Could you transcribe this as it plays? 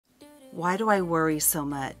Why do I worry so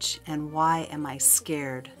much, and why am I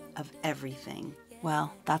scared of everything?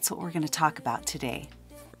 Well, that's what we're going to talk about today.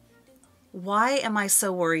 Why am I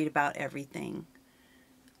so worried about everything?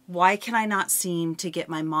 Why can I not seem to get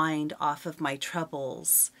my mind off of my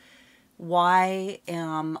troubles? Why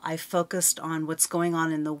am I focused on what's going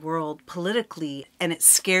on in the world politically, and it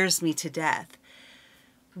scares me to death?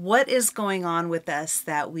 What is going on with us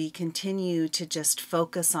that we continue to just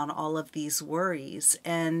focus on all of these worries?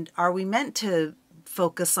 And are we meant to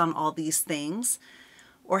focus on all these things?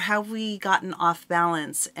 Or have we gotten off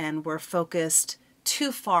balance and we're focused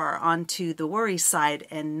too far onto the worry side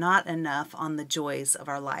and not enough on the joys of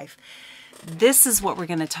our life? This is what we're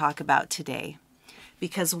going to talk about today,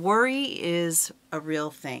 because worry is a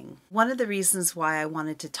real thing. One of the reasons why I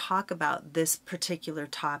wanted to talk about this particular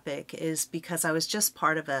topic is because I was just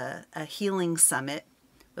part of a healing summit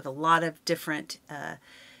with a lot of different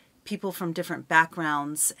people from different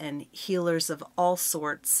backgrounds and healers of all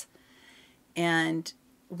sorts. And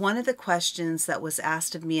one of the questions that was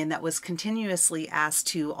asked of me, and that was continuously asked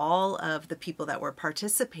to all of the people that were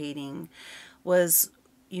participating, was,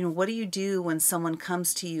 what do you do when someone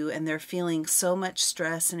comes to you and they're feeling so much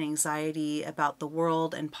stress and anxiety about the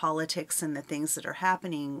world and politics and the things that are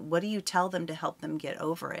happening? What do you tell them to help them get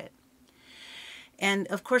over it? And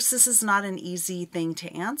of course, this is not an easy thing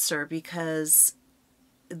to answer, because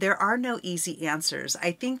there are no easy answers.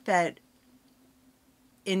 I think that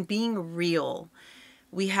in being real,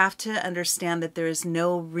 we have to understand that there is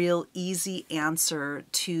no real easy answer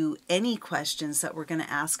to any questions that we're going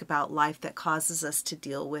to ask about life that causes us to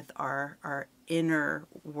deal with our inner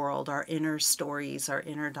world, our inner stories, our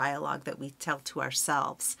inner dialogue that we tell to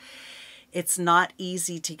ourselves. It's not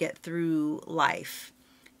easy to get through life.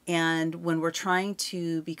 And when we're trying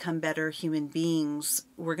to become better human beings,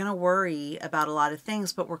 we're going to worry about a lot of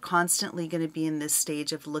things, but we're constantly going to be in this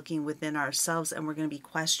stage of looking within ourselves, and we're going to be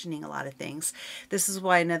questioning a lot of things. This is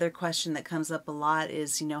why another question that comes up a lot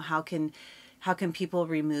is, how can people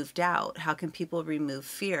remove doubt? How can people remove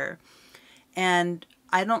fear? And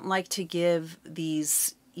I don't like to give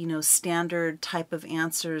these, standard type of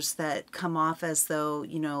answers that come off as though,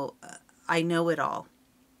 I know it all,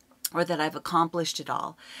 or that I've accomplished it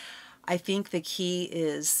all. I think the key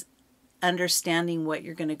is understanding what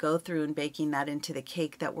you're going to go through and baking that into the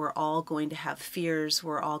cake, that we're all going to have fears,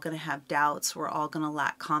 we're all going to have doubts, we're all going to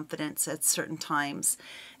lack confidence at certain times,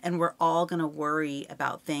 and we're all going to worry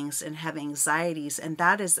about things and have anxieties, and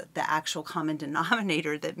that is the actual common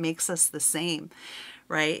denominator that makes us the same.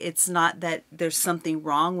 Right? It's not that there's something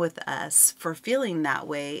wrong with us for feeling that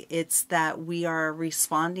way. It's that we are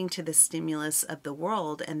responding to the stimulus of the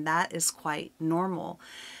world, and that is quite normal.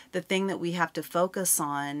 The thing that we have to focus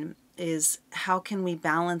on is how can we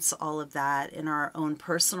balance all of that in our own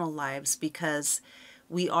personal lives, because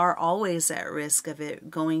we are always at risk of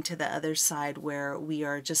it going to the other side, where we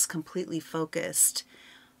are just completely focused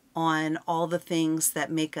on all the things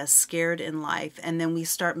that make us scared in life, and then we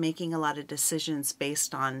start making a lot of decisions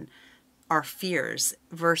based on our fears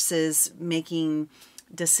versus making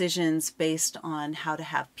decisions based on how to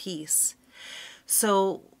have peace.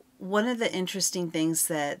 So one of the interesting things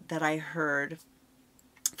that I heard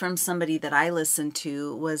from somebody that I listened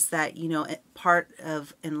to was that, part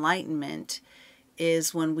of enlightenment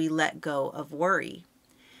is when we let go of worry.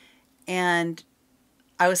 And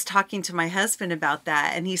I was talking to my husband about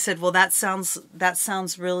that, and he said, well, that sounds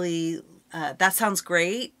really, that sounds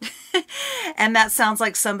great. And that sounds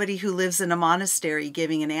like somebody who lives in a monastery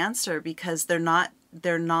giving an answer, because they're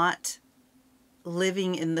not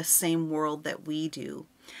living in the same world that we do.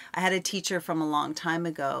 I had a teacher from a long time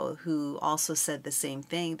ago who also said the same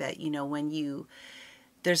thing, that,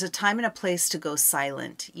 there's a time and a place to go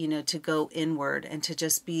silent, to go inward and to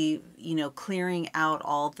just be, clearing out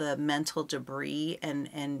all the mental debris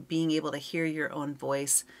and being able to hear your own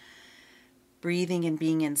voice, breathing and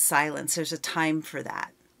being in silence. There's a time for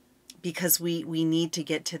that, because we need to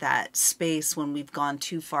get to that space when we've gone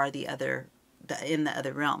too far in the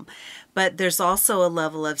other realm. But there's also a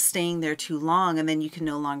level of staying there too long, and then you can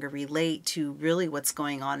no longer relate to really what's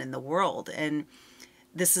going on in the world. And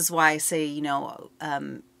this is why I say,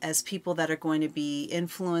 as people that are going to be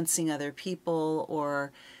influencing other people,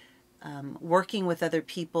 or working with other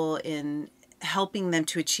people in helping them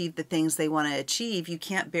to achieve the things they want to achieve, you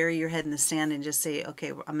can't bury your head in the sand and just say, okay,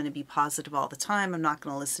 I'm going to be positive all the time. I'm not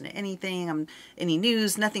going to listen to anything, any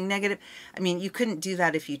news, nothing negative. I mean, you couldn't do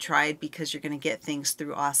that if you tried, because you're going to get things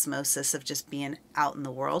through osmosis of just being out in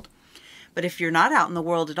the world. But if you're not out in the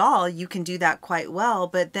world at all, you can do that quite well,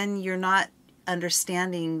 but then you're not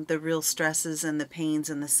understanding the real stresses and the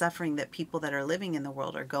pains and the suffering that people that are living in the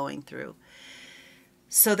world are going through.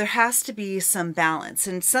 So there has to be some balance.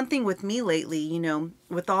 And something with me lately,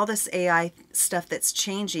 with all this AI stuff that's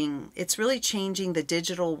changing, it's really changing the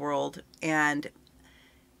digital world. And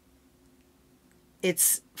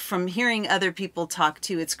it's, from hearing other people talk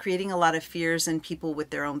too, it's creating a lot of fears in people with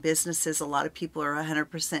their own businesses. A lot of people are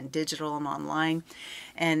 100% digital and online.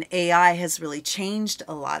 And AI has really changed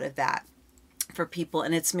a lot of that for people.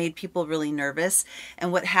 And it's made people really nervous.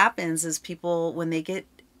 And what happens is people, when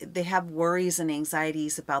they have worries and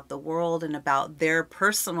anxieties about the world and about their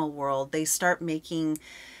personal world, they start looking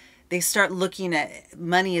at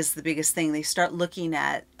money is the biggest thing. They start looking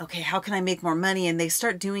at, okay, how can I make more money? And they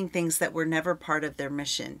start doing things that were never part of their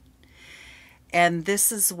mission. And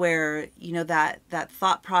this is where, that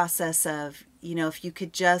thought process of, if you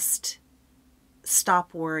could just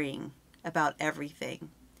stop worrying about everything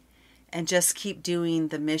and just keep doing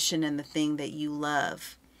the mission and the thing that you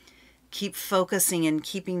love. Keep focusing and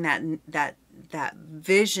keeping that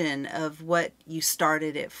vision of what you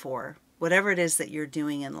started it for. Whatever it is that you're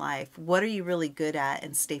doing in life, what are you really good at,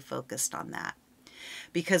 and stay focused on that.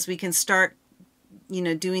 Because we can start,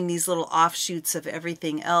 doing these little offshoots of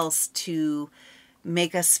everything else to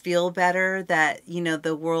make us feel better that,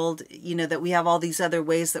 the world, that we have all these other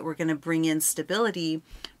ways that we're going to bring in stability.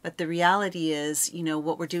 But the reality is,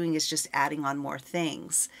 what we're doing is just adding on more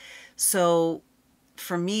things. So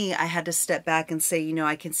for me, I had to step back and say,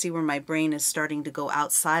 I can see where my brain is starting to go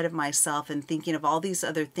outside of myself and thinking of all these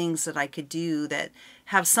other things that I could do that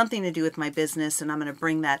have something to do with my business, and I'm going to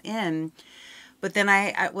bring that in. But then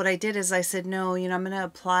what I did is I said, no, I'm going to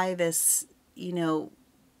apply this,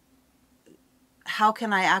 how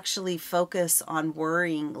can I actually focus on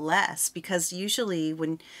worrying less? Because usually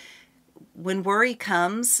when worry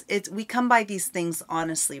comes, we come by these things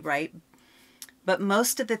honestly, right? But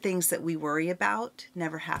most of the things that we worry about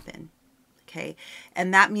never happen, okay?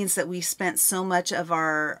 And that means that we spent so much of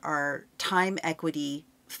our time equity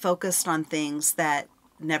focused on things that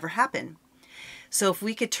never happen. So if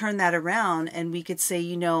we could turn that around and we could say,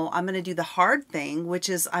 I'm going to do the hard thing, which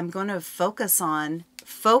is I'm going to focus on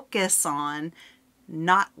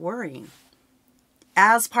not worrying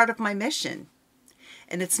as part of my mission.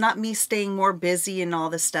 And it's not me staying more busy and all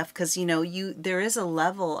this stuff, because, there is a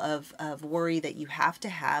level of worry that you have to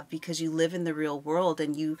have because you live in the real world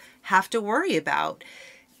and you have to worry about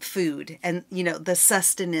food and, the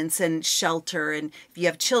sustenance and shelter. And if you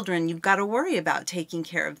have children, you've got to worry about taking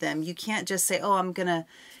care of them. You can't just say, oh, I'm going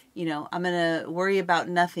to worry about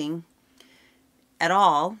nothing at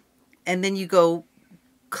all. And then you go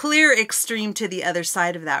clear extreme to the other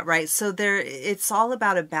side of that, right? So it's all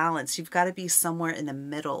about a balance. You've got to be somewhere in the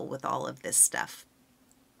middle with all of this stuff.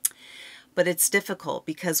 But it's difficult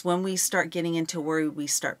because when we start getting into worry, we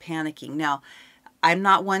start panicking. Now, I'm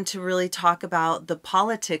not one to really talk about the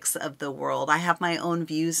politics of the world. I have my own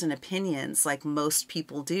views and opinions like most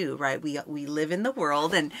people do, right? We live in the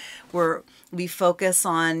world and we focus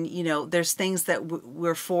on, there's things that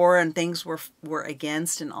we're for and things we're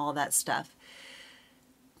against and all that stuff.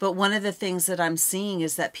 But one of the things that I'm seeing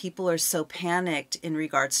is that people are so panicked in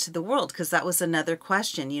regards to the world, because that was another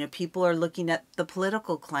question. People are looking at the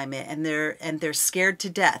political climate and they're scared to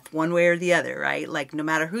death one way or the other, right? Like no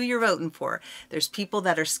matter who you're voting for, there's people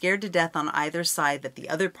that are scared to death on either side that the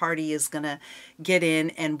other party is going to get in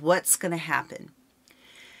and what's going to happen.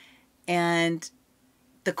 And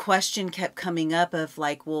the question kept coming up of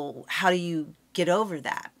like, well, how do you get over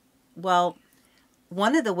that? Well,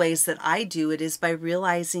 one of the ways that I do it is by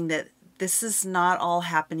realizing that this is not all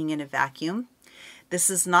happening in a vacuum. This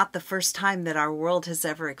is not the first time that our world has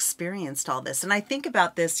ever experienced all this. And I think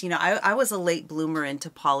about this, I was a late bloomer into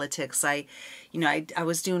politics. I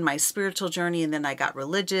was doing my spiritual journey and then I got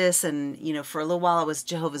religious and, for a little while I was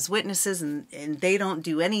Jehovah's Witnesses and they don't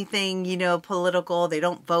do anything, political. They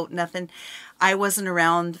don't vote, nothing. I wasn't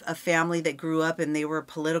around a family that grew up and they were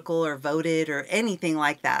political or voted or anything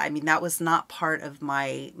like that. I mean, that was not part of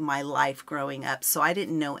my life growing up. So I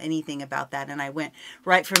didn't know anything about that. And I went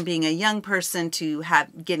right from being a young person to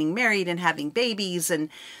getting married and having babies, and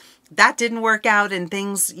that didn't work out, and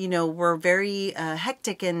things, were very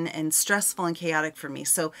hectic and stressful and chaotic for me.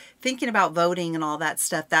 So thinking about voting and all that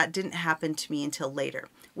stuff, that didn't happen to me until later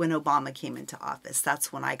when Obama came into office.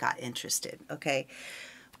 That's when I got interested, okay?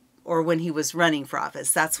 Or when he was running for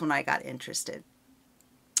office, that's when I got interested.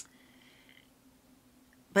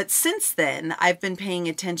 But since then, I've been paying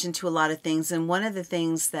attention to a lot of things. And one of the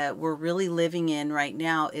things that we're really living in right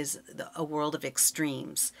now is a world of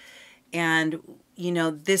extremes. And,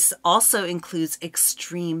 this also includes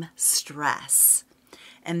extreme stress.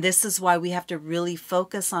 And this is why we have to really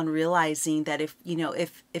focus on realizing that if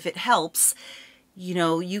it helps, You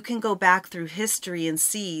know, you can go back through history and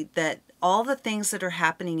see that all the things that are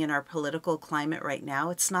happening in our political climate right now,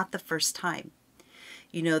 it's not the first time.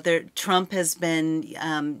 You know, Trump has been,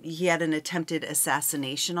 he had an attempted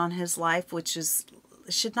assassination on his life, which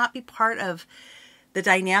should not be part of the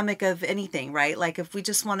dynamic of anything, right? Like if we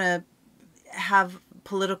just want to have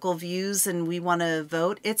political views and we want to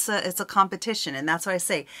vote, it's a competition. And that's why I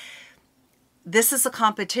say this is a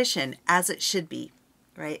competition, as it should be,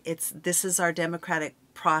 right? This is our democratic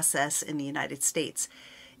process in the United States.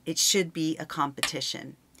 It should be a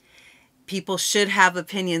competition. People should have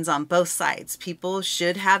opinions on both sides. People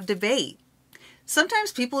should have debate.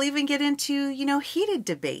 Sometimes people even get into, you know, heated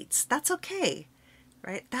debates. That's okay,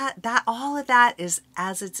 right? That all of that is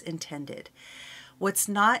as it's intended. What's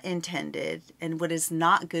not intended and what is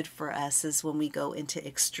not good for us is when we go into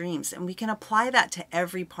extremes, and we can apply that to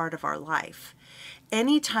every part of our life.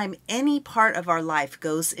 Anytime any part of our life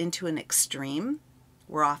goes into an extreme,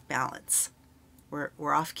 we're off balance.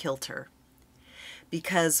 We're off kilter,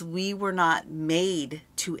 because we were not made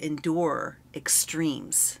to endure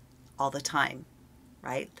extremes all the time,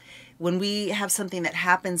 right? When we have something that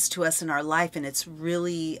happens to us in our life and it's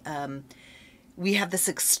really, we have this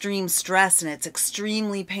extreme stress and it's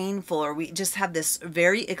extremely painful, or we just have this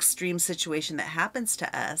very extreme situation that happens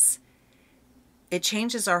to us, it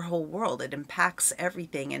changes our whole world. It impacts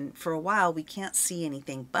everything. And for a while, we can't see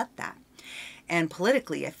anything but that. And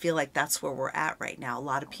politically, I feel like that's where we're at right now. A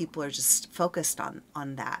lot of people are just focused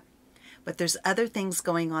on that. But there's other things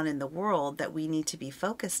going on in the world that we need to be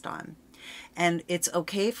focused on. And it's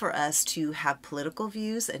okay for us to have political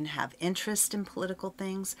views and have interest in political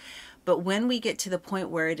things. But when we get to the point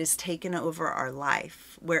where it has taken over our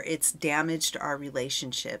life, where it's damaged our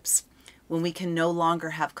relationships, when we can no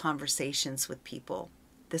longer have conversations with people,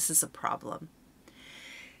 this is a problem.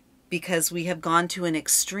 Because we have gone to an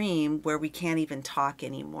extreme where we can't even talk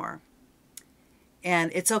anymore.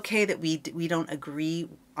 And it's okay that we don't agree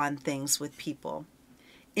on things with people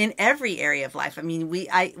in every area of life. I mean,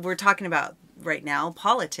 we're talking about right now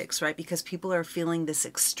politics, right? Because people are feeling this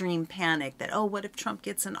extreme panic that, oh, what if Trump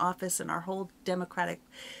gets in office and our whole democratic,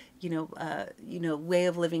 way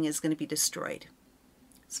of living is going to be destroyed?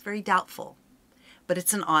 It's very doubtful, but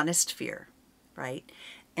it's an honest fear, right?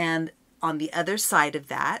 And on the other side of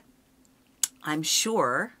that, I'm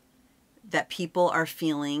sure that people are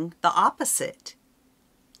feeling the opposite,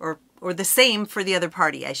 or the same for the other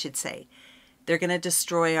party, I should say. They're going to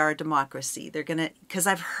destroy our democracy. Because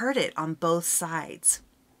I've heard it on both sides.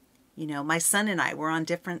 You know, my son and I were on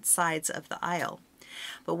different sides of the aisle.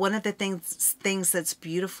 But one of the things that's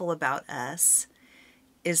beautiful about us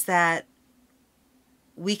is that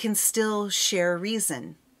we can still share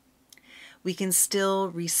reason. We can still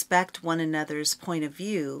respect one another's point of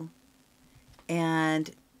view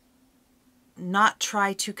and not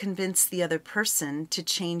try to convince the other person to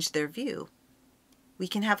change their view. We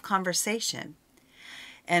can have conversation.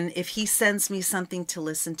 And if he sends me something to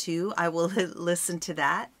listen to, I will listen to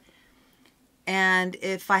that. And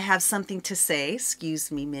if I have something to say,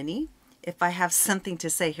 excuse me, Minnie, if I have something to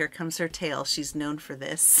say, here comes her tail. She's known for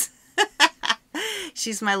this.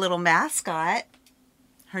 She's my little mascot.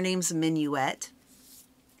 Her name's Minuet.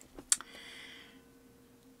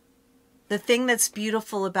 The thing that's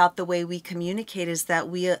beautiful about the way we communicate is that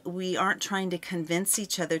we aren't trying to convince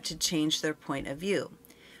each other to change their point of view.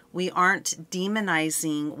 We aren't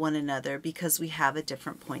demonizing one another because we have a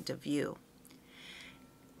different point of view.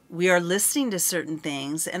 We are listening to certain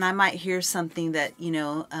things, and I might hear something that,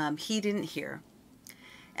 he didn't hear.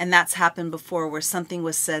 And that's happened before, where something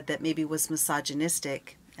was said that maybe was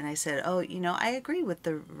misogynistic. And I said, oh, I agree with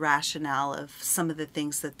the rationale of some of the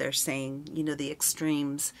things that they're saying, the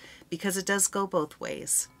extremes, because it does go both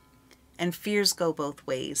ways. And fears go both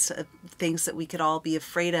ways, things that we could all be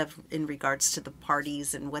afraid of in regards to the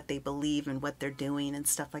parties and what they believe and what they're doing and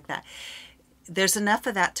stuff like that. There's enough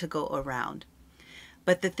of that to go around.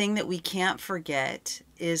 But the thing that we can't forget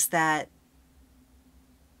is that,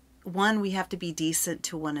 one, we have to be decent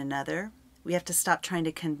to one another. We have to stop trying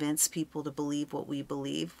to convince people to believe what we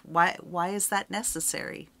believe. Why is that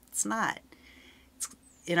necessary? It's not.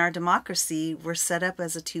 In our democracy, we're set up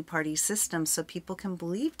as a two-party system so people can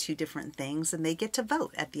believe two different things and they get to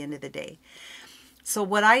vote at the end of the day. So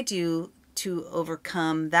what I do to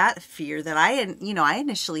overcome that fear that I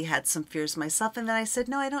initially had some fears myself, and then I said,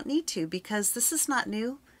 no, I don't need to, because this is not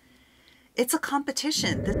new. It's a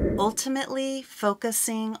competition. Ultimately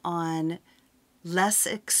focusing on less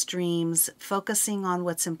extremes, focusing on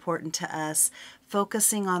what's important to us,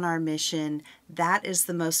 focusing on our mission. That is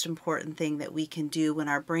the most important thing that we can do. When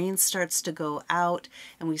our brain starts to go out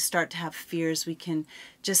and we start to have fears, we can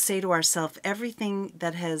just say to ourselves, everything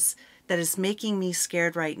that is making me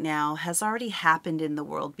scared right now has already happened in the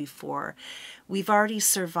world before. We've already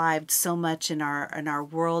survived so much in our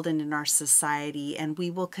world and in our society, and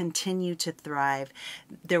we will continue to thrive.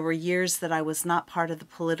 There were years that I was not part of the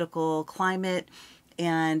political climate,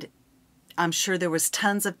 and I'm sure there was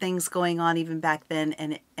tons of things going on even back then,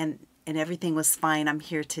 and everything was fine. I'm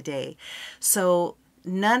here today. So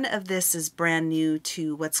none of this is brand new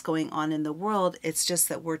to what's going on in the world. It's just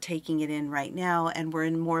that we're taking it in right now, and we're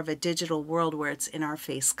in more of a digital world where it's in our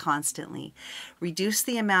face constantly. Reduce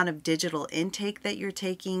the amount of digital intake that you're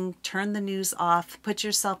taking. Turn the news off. Put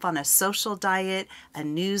yourself on a social diet, a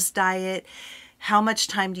news diet. How much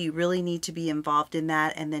time do you really need to be involved in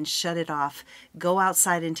that? And then shut it off. Go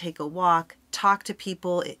outside and take a walk. Talk to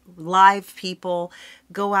people, live people.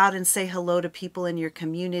 Go out and say hello to people in your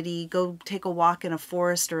community. Go take a walk in a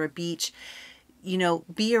forest or a beach. You know,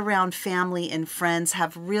 be around family and friends.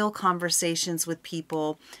 Have real conversations with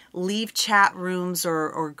people. Leave chat rooms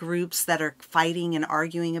or groups that are fighting and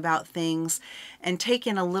arguing about things. And take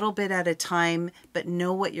in a little bit at a time, but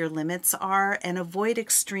know what your limits are. And avoid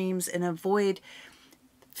extremes and avoid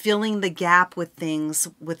filling the gap with things,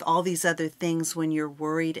 with all these other things when you're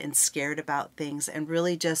worried and scared about things, and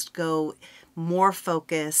really just go more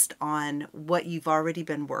focused on what you've already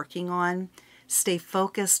been working on. Stay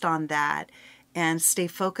focused on that, and stay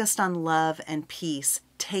focused on love and peace.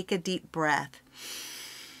 Take a deep breath.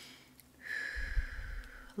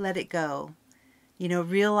 Let it go. You know,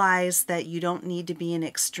 realize that you don't need to be in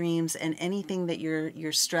extremes, and anything that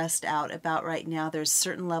you're stressed out about right now, there's a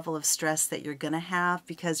certain level of stress that you're going to have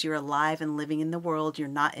because you're alive and living in the world. You're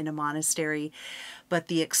not in a monastery. But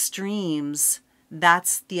the extremes,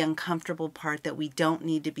 that's the uncomfortable part that we don't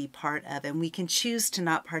need to be part of. And we can choose to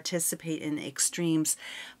not participate in extremes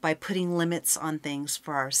by putting limits on things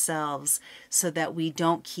for ourselves so that we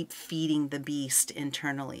don't keep feeding the beast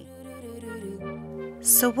internally.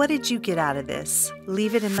 So what did you get out of this?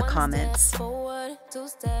 Leave it in the comments. 1 step forward, 2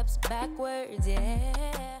 steps backwards,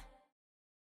 yeah.